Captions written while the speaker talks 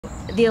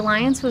The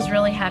Alliance was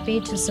really happy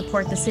to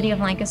support the City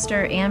of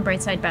Lancaster and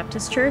Brightside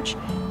Baptist Church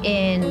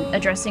in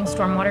addressing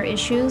stormwater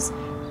issues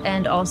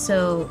and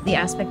also the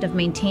aspect of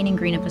maintaining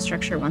green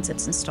infrastructure once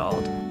it's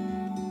installed.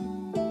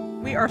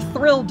 We are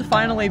thrilled to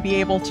finally be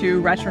able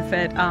to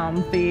retrofit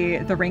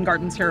the rain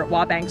gardens here at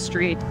Wabank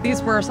Street.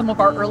 These were some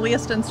of our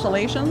earliest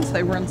installations.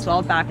 They were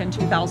installed back in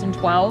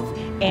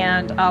 2012,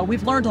 and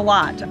we've learned a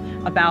lot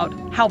about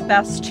how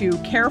best to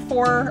care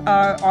for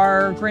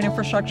our green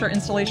infrastructure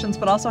installations,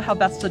 but also how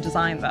best to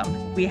design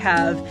them. We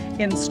have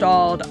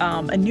installed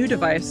a new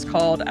device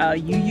called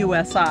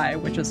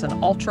UUSI, which is an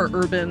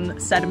ultra-urban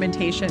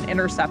sedimentation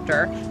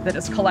interceptor that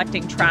is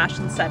collecting trash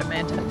and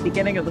sediment at the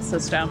beginning of the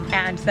system.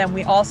 And then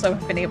we also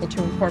have been able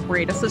to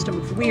incorporate a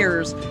system of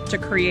weirs to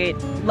create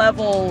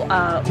level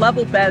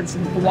beds,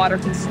 and the water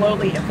can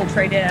slowly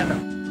infiltrate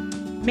in.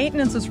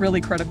 Maintenance is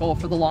really critical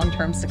for the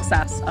long-term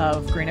success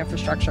of green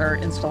infrastructure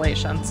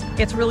installations.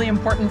 It's really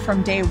important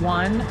from day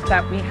one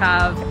that we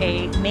have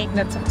a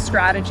maintenance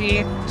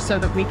strategy so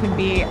that we can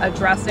be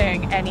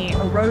addressing any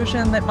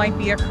erosion that might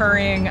be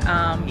occurring,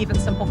 even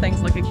simple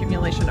things like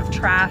accumulation of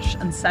trash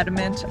and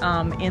sediment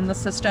in the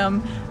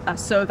system,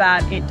 so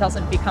that it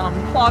doesn't become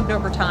clogged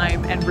over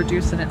time and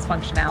reduce in its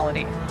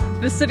functionality.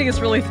 The city is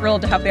really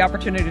thrilled to have the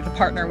opportunity to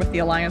partner with the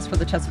Alliance for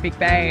the Chesapeake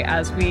Bay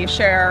as we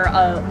share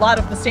a lot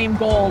of the same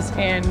goals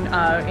in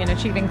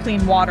achieving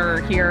clean water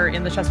here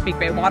in the Chesapeake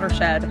Bay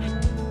watershed.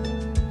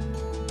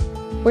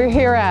 We're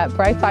here at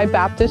Brightside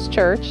Baptist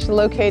Church,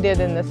 located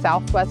in the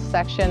southwest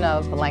section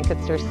of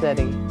Lancaster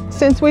City.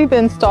 Since we've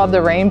installed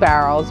the rain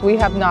barrels, we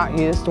have not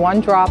used one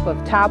drop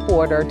of tap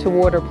water to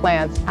water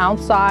plants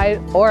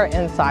outside or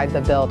inside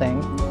the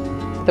building.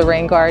 The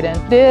rain garden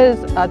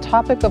is a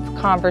topic of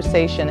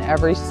conversation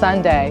every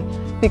Sunday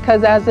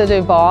because as it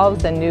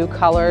evolves and new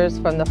colors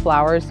from the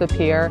flowers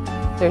appear,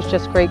 there's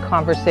just great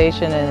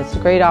conversation, and it's a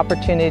great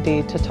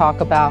opportunity to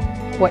talk about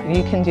what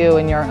you can do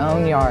in your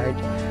own yard.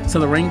 So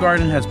the rain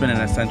garden has been an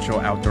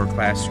essential outdoor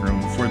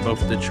classroom for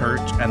both the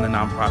church and the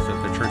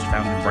nonprofit the church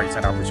founded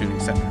Brightside Opportunity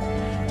Center.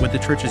 With the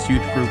church's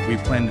youth group, we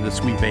planted the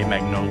Sweet Bay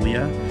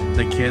Magnolia.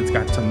 The kids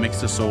got to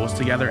mix the soils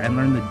together and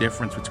learn the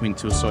difference between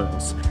two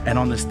soils. And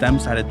on the STEM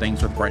side of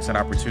things with Brightside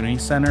Opportunity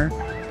Center,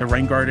 the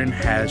rain garden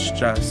has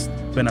just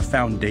been a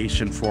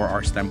foundation for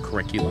our STEM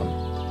curriculum.